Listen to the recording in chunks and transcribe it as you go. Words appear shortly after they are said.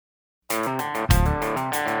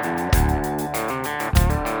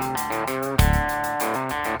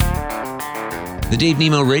The Dave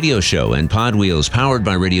Nemo Radio Show and Pod Wheels, powered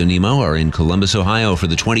by Radio Nemo, are in Columbus, Ohio for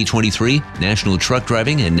the 2023 National Truck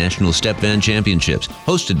Driving and National Step Van Championships,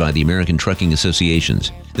 hosted by the American Trucking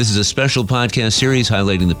Associations. This is a special podcast series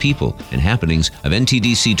highlighting the people and happenings of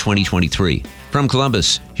NTDC 2023. From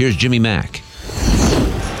Columbus, here's Jimmy Mack.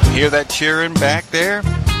 Hear that cheering back there?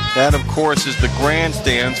 That, of course, is the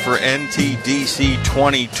grandstands for NTDC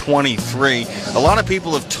 2023. A lot of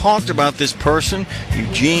people have talked about this person,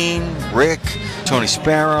 Eugene, Rick, Tony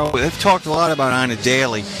Sparrow. They've talked a lot about Ina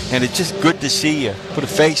Daly, and it's just good to see you. Put a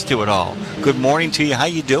face to it all. Good morning to you. How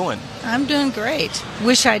you doing? I'm doing great.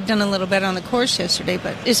 Wish I'd done a little better on the course yesterday,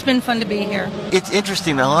 but it's been fun to be here. It's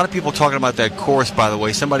interesting. A lot of people talking about that course, by the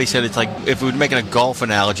way. Somebody said it's like, if we were making a golf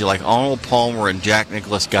analogy, like Arnold Palmer and Jack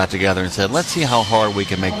Nicklaus got together and said, let's see how hard we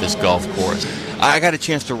can make this golf course. I got a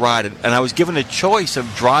chance to ride it, and I was given a choice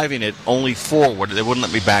of driving it only forward. They wouldn't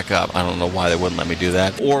let me back up. I don't know why they wouldn't let me do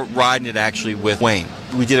that. Or riding it actually with Wayne.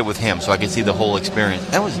 We did it with him, so I could see the whole experience.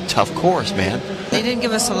 That was a tough course, man. They didn't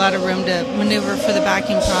give us a lot of room to maneuver for the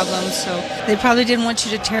backing problems, so they probably didn't want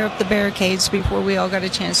you to tear up the barricades before we all got a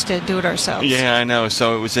chance to do it ourselves. Yeah, I know.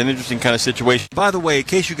 So it was an interesting kind of situation. By the way, in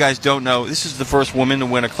case you guys don't know, this is the first woman to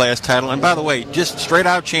win a class title. And by the way, just straight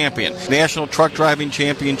out champion, National Truck Driving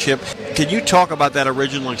Championship. Can you talk about that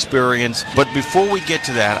original experience? But before we get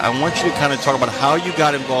to that, I want you to kind of talk about how you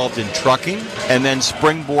got involved in trucking and then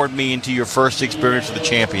springboard me into your first experience with the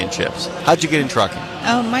championships. How'd you get in trucking?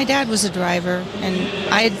 Oh, my dad was a driver, and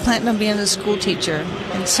I had planned on being a school teacher.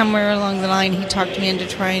 And somewhere along the line, he talked me into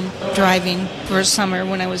trying driving for a summer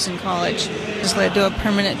when I was in college. This led to a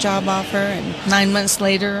permanent job offer, and 9 months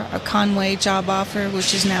later, a Conway job offer,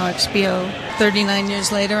 which is now XPO. 39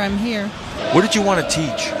 years later, I'm here. What did you want to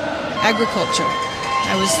teach? Agriculture.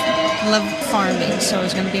 I loved farming, so I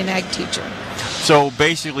was going to be an ag teacher. So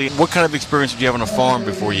basically, what kind of experience did you have on a farm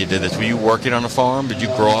before you did this? Were you working on a farm? Did you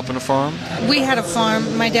grow up on a farm? We had a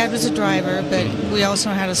farm. My dad was a driver, but we also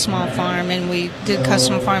had a small farm, and we did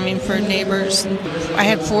custom farming for neighbors. And I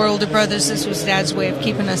had 4 older brothers. This was Dad's way of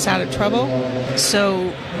keeping us out of trouble. So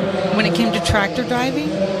when it came to tractor driving,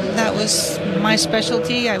 that was my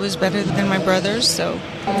specialty. I was better than my brothers, so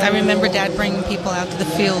I remember Dad bringing people out to the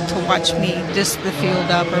field to watch me disc the field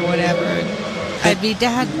up or whatever. I'd be,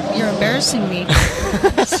 Dad, you're embarrassing me.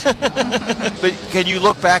 But can you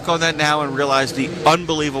look back on that now and realize the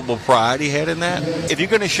unbelievable pride he had in that? If you're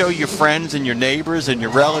going to show your friends and your neighbors and your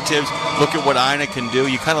relatives, look at what Ina can do,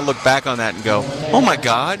 you kind of look back on that and go, oh my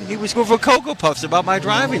God, he was going for Cocoa Puffs about my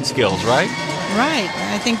driving skills, right? Right.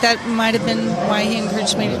 I think that might have been why he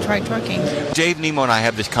encouraged me to try trucking. Dave Nemo and I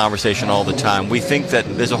have this conversation all the time. We think that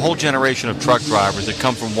there's a whole generation of truck drivers that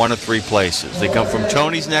come from one of 3 places. They come from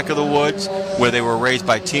Tony's neck of the woods, where they were raised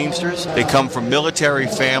by Teamsters. They come from military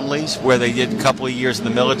families, where they did a couple of years in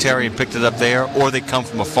the military and picked it up there. Or they come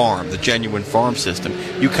from a farm, the genuine farm system.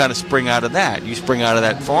 You kind of spring out of that. You spring out of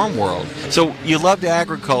that farm world. So you loved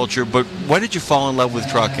agriculture, but when did you fall in love with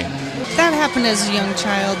trucking? That happened as a young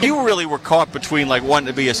child. You really were caught between like wanting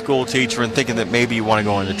to be a school teacher and thinking that maybe you want to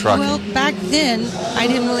go into trucking. Well, back then, I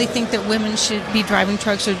didn't really think that women should be driving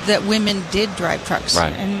trucks or that women did drive trucks.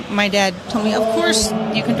 Right. And my dad told me, of course,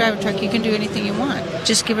 you can drive a truck. You can do anything you want.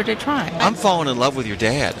 Just give it a try. I'm falling in love with your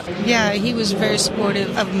dad. Yeah, he was very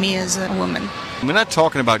supportive of me as a woman. We're not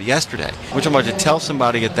talking about yesterday. We're talking about to tell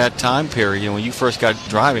somebody at that time period, when you first got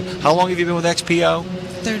driving. How long have you been with XPO?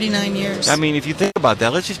 39 years. I mean, if you think about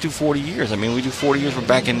that, let's just do 40 years. I mean, we do 40 years. We're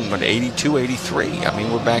back in, 82, 83. I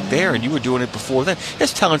mean, we're back there, and you were doing it before then.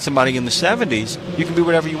 It's telling somebody in the 70s, you can be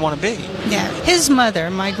whatever you want to be. Yeah. His mother,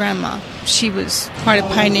 my grandma, she was quite a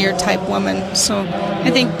pioneer-type woman. So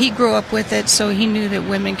I think he grew up with it, so he knew that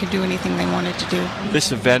women could do anything they wanted to do.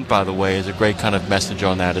 This event, by the way, is a great kind of message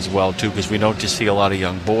on that as well, too, because we don't just see a lot of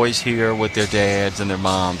young boys here with their dads and their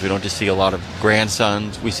moms. We don't just see a lot of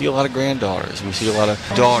grandsons. We see a lot of granddaughters. We see a lot of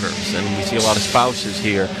daughters, and we see a lot of spouses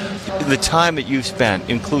here. The time that you've spent,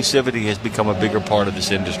 inclusivity has become a bigger part of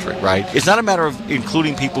this industry, right? It's not a matter of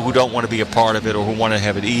including people who don't want to be a part of it or who want to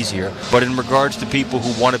have it easier, but in regards to people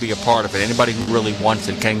who want to be a part of it, anybody who really wants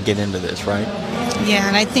it can get into this, right? Yeah,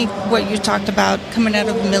 and I think what you talked about, coming out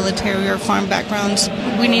of military or farm backgrounds,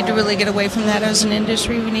 we need to really get away from that as an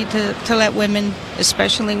industry. We need to let women,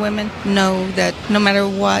 especially women, know that no matter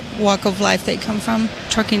what walk of life they come from,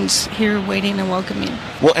 trucking's here waiting and welcoming.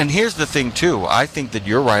 Well, and here's the thing, too. I think that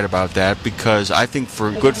you're right about that because I think for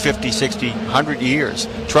a good 50, 60, 100 years,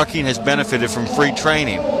 trucking has benefited from free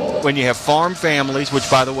training. When you have farm families, which,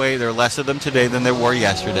 by the way, there are less of them today than there were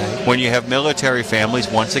yesterday. When you have military families,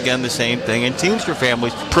 once again, the same thing. And Teamster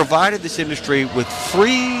families provided this industry with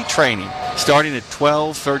free training, starting at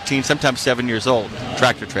 12, 13, sometimes 7 years old,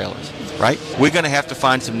 tractor trailers. right? We're going to have to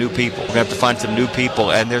find some new people. We're going to have to find some new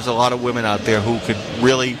people, and there's a lot of women out there who could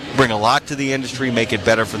really bring a lot to the industry, make it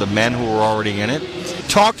better for the men who are already in it.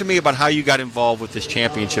 Talk to me about how you got involved with this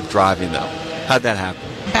championship driving, though. How'd that happen?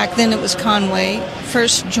 Back then it was Conway.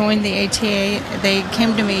 First joined the ATA. They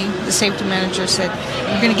came to me, the safety manager said,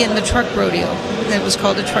 "You're going to get in the truck rodeo." That was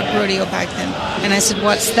called a truck rodeo back then. And I said,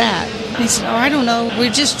 "What's that?" And he said, "Oh, I don't know. We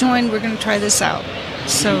just joined. We're going to try this out."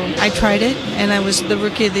 So I tried it, and I was the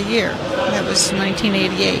Rookie of the Year. That was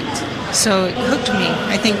 1988. So it hooked me.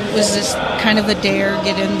 I think it was just kind of a dare,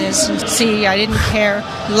 get in this and see. I didn't care.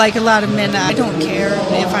 Like a lot of men, I don't care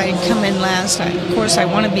if I come in last. Of course, I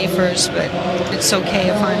want to be first, but it's okay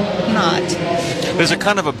if I'm not. There's a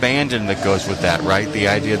kind of abandon that goes with that, right? The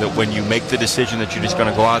idea that when you make the decision that you're just going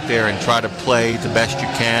to go out there and try to play the best you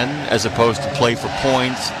can as opposed to play for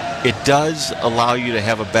points, it does allow you to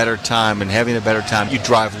have a better time, and having a better time, you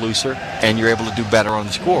drive looser, and you're able to do better on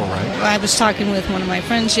the score, right? I was talking with one of my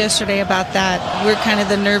friends yesterday about that. We're kind of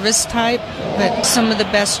the nervous type, but some of the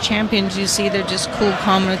best champions you see, they're just cool,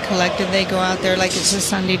 calm, and collected. They go out there like it's a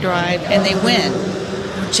Sunday drive, and they win.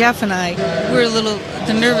 Jeff and I, we're a little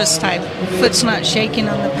the nervous type. Foot's not shaking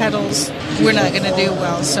on the pedals. We're not going to do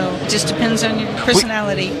well. So it just depends on your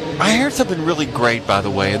personality. I heard something really great, by the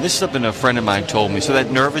way, and this is something a friend of mine told me. So that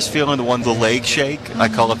nervous feeling, the leg shake, I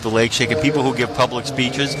call it the leg shake. And people who give public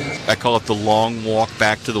speeches, I call it the long walk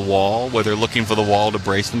back to the wall, where they're looking for the wall to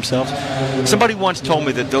brace themselves. Somebody once told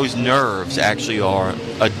me that those nerves actually are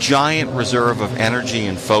a giant reserve of energy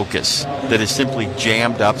and focus that is simply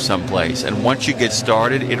jammed up someplace. And once you get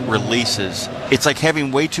started, it releases. It's like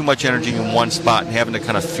having way too much energy in one spot and having to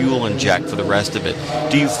kind of fuel inject for the rest of it.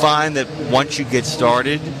 Do you find that once you get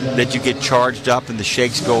started, that you get charged up and the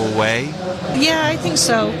shakes go away? Yeah, I think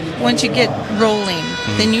so. Once you get rolling,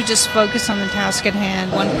 then you just focus on the task at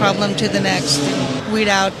hand, one problem to the next, and weed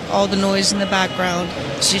out all the noise in the background.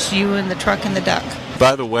 It's just you and the truck and the duck.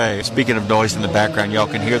 By the way, speaking of noise in the background, y'all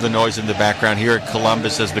can hear the noise in the background here at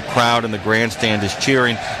Columbus as the crowd in the grandstand is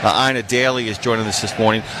cheering. Daly is joining us this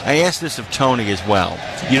morning. I asked this of Tony as well.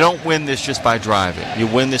 You don't win this just by driving. You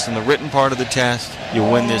win this in the written part of the test. You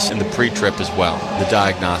win this in the pre-trip as well, the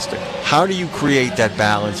diagnostic. How do you create that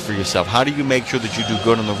balance for yourself? How do you make sure that you do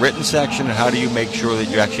good in the written section, and how do you make sure that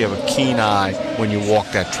you actually have a keen eye when you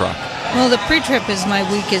walk that truck? Well, the pre-trip is my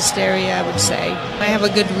weakest area, I would say. I have a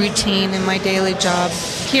good routine in my daily job.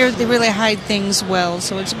 Here, they really hide things well,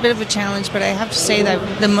 so it's a bit of a challenge, but I have to say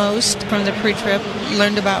that the most from the pre-trip,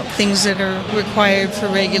 learned about things that are required for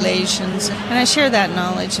regulations, and I share that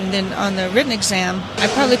knowledge. And then on the written exam, I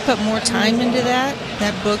probably put more time into that.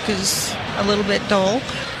 That book is a little bit dull.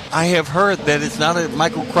 I have heard that it's not a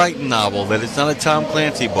Michael Crichton novel, that it's not a Tom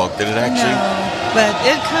Clancy book, that it actually... No, but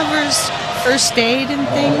it covers first aid and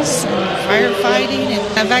things, and firefighting,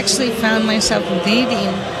 and I've actually found myself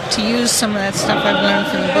needing to use some of that stuff I've learned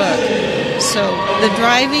from the book. So the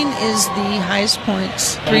driving is the highest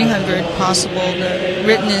points, 300 possible. The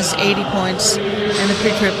written is 80 points, and the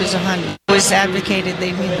pre-trip is 100. I always advocated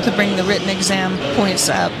they need to bring the written exam points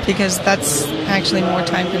up because that's actually more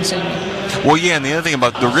time-consuming. Well, yeah, and the other thing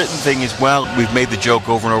about the written thing as well, we've made the joke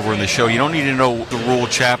over and over in the show, you don't need to know the rule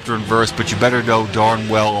chapter and verse, but you better know darn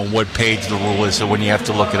well on what page the rule is, so when you have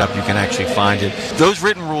to look it up, you can actually find it. Those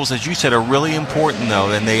written rules, as you said, are really important, though,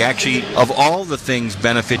 and they actually, of all the things,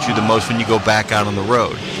 benefit you the most when you go back out on the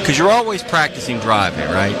road. Because you're always practicing driving,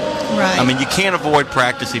 right? Right. I mean, you can't avoid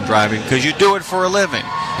practicing driving because you do it for a living.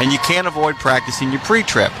 And you can't avoid practicing your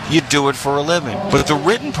pre-trip. You do it for a living. But the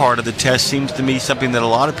written part of the test seems to me something that a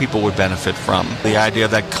lot of people would benefit from. The idea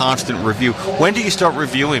of that constant review. When do you start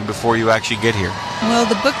reviewing before you actually get here? Well,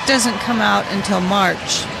 the book doesn't come out until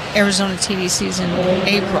March. Arizona TDC's in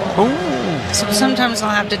April. Ooh. So sometimes I'll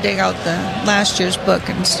have to dig out the last year's book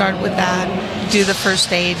and start with that, do the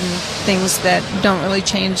first aid and things that don't really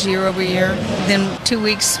change year over year. Then 2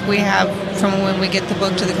 weeks we have from when we get the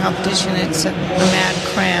book to the competition, it's a mad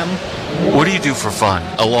cram. What do you do for fun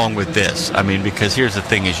along with this? I mean, because here's the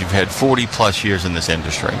thing is you've had 40 plus years in this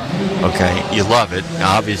industry, okay? You love it,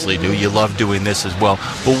 obviously do. You love doing this as well.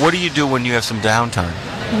 But what do you do when you have some downtime?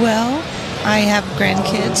 Well, I have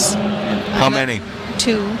grandkids. How many?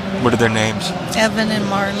 2. What are their names? Evan and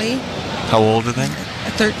Marley. How old are they?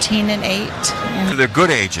 13 and 8. And they're good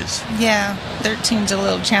ages. yeah, 13's a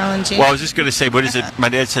little challenging. Well, I was just going to say, what is it? My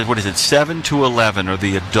dad says, 7 to 11 are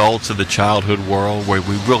the adults of the childhood world where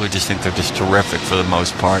we really just think they're just terrific for the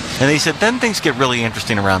most part. And he said, then things get really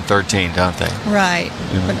interesting around 13, don't they? Right.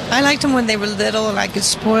 But I liked them when they were little and I could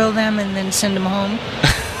spoil them and then send them home.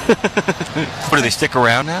 What, do they stick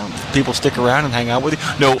around now? People stick around and hang out with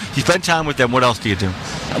you? No, you spend time with them. What else do you do?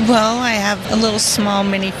 Well, I have a little small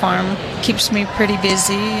mini farm. Keeps me pretty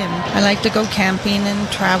busy, and I like to go camping and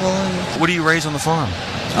travel. And What do you raise on the farm?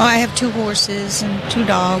 I have 2 horses and 2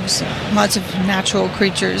 dogs. Lots of natural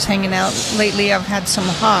creatures hanging out. Lately, I've had some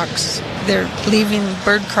hawks. They're leaving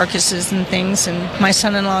bird carcasses and things, and my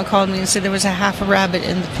son-in-law called me and said there was a half a rabbit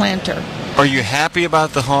in the planter. Are you happy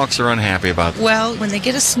about the hawks or unhappy about them? Well, when they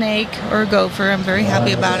get a snake or a gopher, I'm very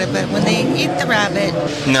happy about it, but when they eat the rabbit,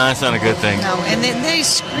 No, that's not a good thing. no, and then they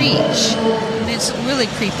screech. It's really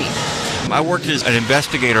creepy. I worked as an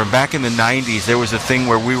investigator, and back in the 90s, there was a thing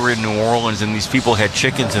where we were in New Orleans, and these people had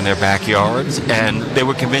chickens in their backyards, and they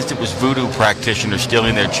were convinced it was voodoo practitioners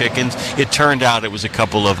stealing their chickens. It turned out it was a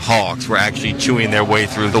couple of hawks were actually chewing their way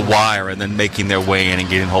through the wire and then making their way in and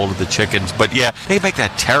getting hold of the chickens. But yeah, they make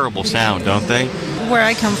that terrible sound, don't they? Where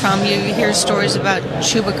I come from, you hear stories about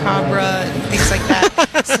chupacabra and things like that.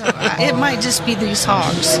 So it might just be these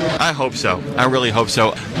hawks. I hope so. I really hope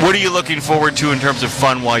so. What are you looking forward to in terms of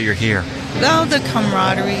fun while you're here? Oh, the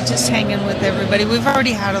camaraderie, just hanging with everybody. We've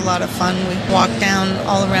already had a lot of fun. We walked down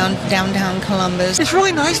all around downtown Columbus. It's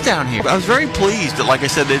really nice down here. I was very pleased that, like I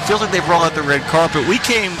said, it feels like they've rolled out the red carpet. We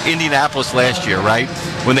came to Indianapolis last year, right?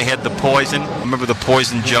 When they had the Poison. Remember the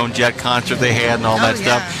Poison Joan Jett concert they had and all that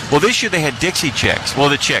stuff? Well, this year they had Dixie Chicks. Well,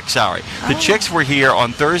 the Chicks, sorry. The Chicks were here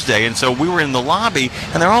on Thursday, and so we were in the lobby,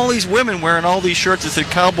 and there are all these women wearing all these shirts that said,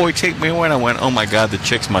 "Cowboy, take me away." And I went, oh my God, the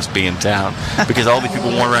Chicks must be in town, because all these people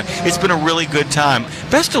went around. It's been a really good time.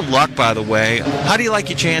 Best of luck, by the way. How do you like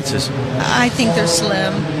your chances? I think they're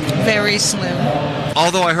slim, very slim.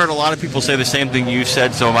 Although I heard a lot of people say the same thing you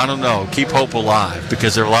said, so I don't know. Keep hope alive,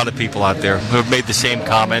 because there are a lot of people out there who have made the same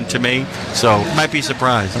comment to me, so might be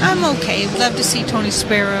surprised. I'm okay. Love to see Tony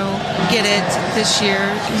Sparrow get it this year.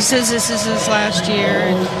 He says this is his last year,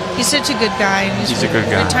 and he's such a good guy. And He's a good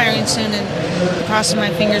guy. Retiring soon, and crossing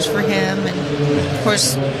my fingers for him. And of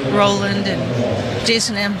course, Roland and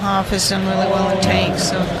Jason Emhoff has done really well in Tank.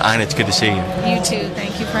 So, And it's good to see you. you too.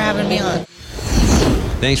 Thank you for having me on.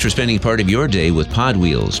 Thanks for spending part of your day with Pod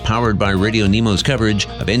Wheels, powered by Radio Nemo's coverage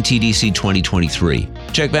of NTDC 2023.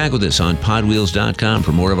 Check back with us on podwheels.com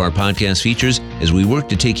for more of our podcast features as we work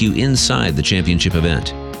to take you inside the championship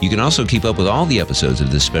event. You can also keep up with all the episodes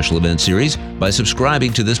of this special event series by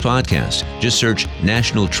subscribing to this podcast. Just search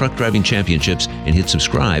National Truck Driving Championships and hit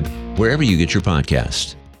subscribe wherever you get your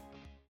podcasts.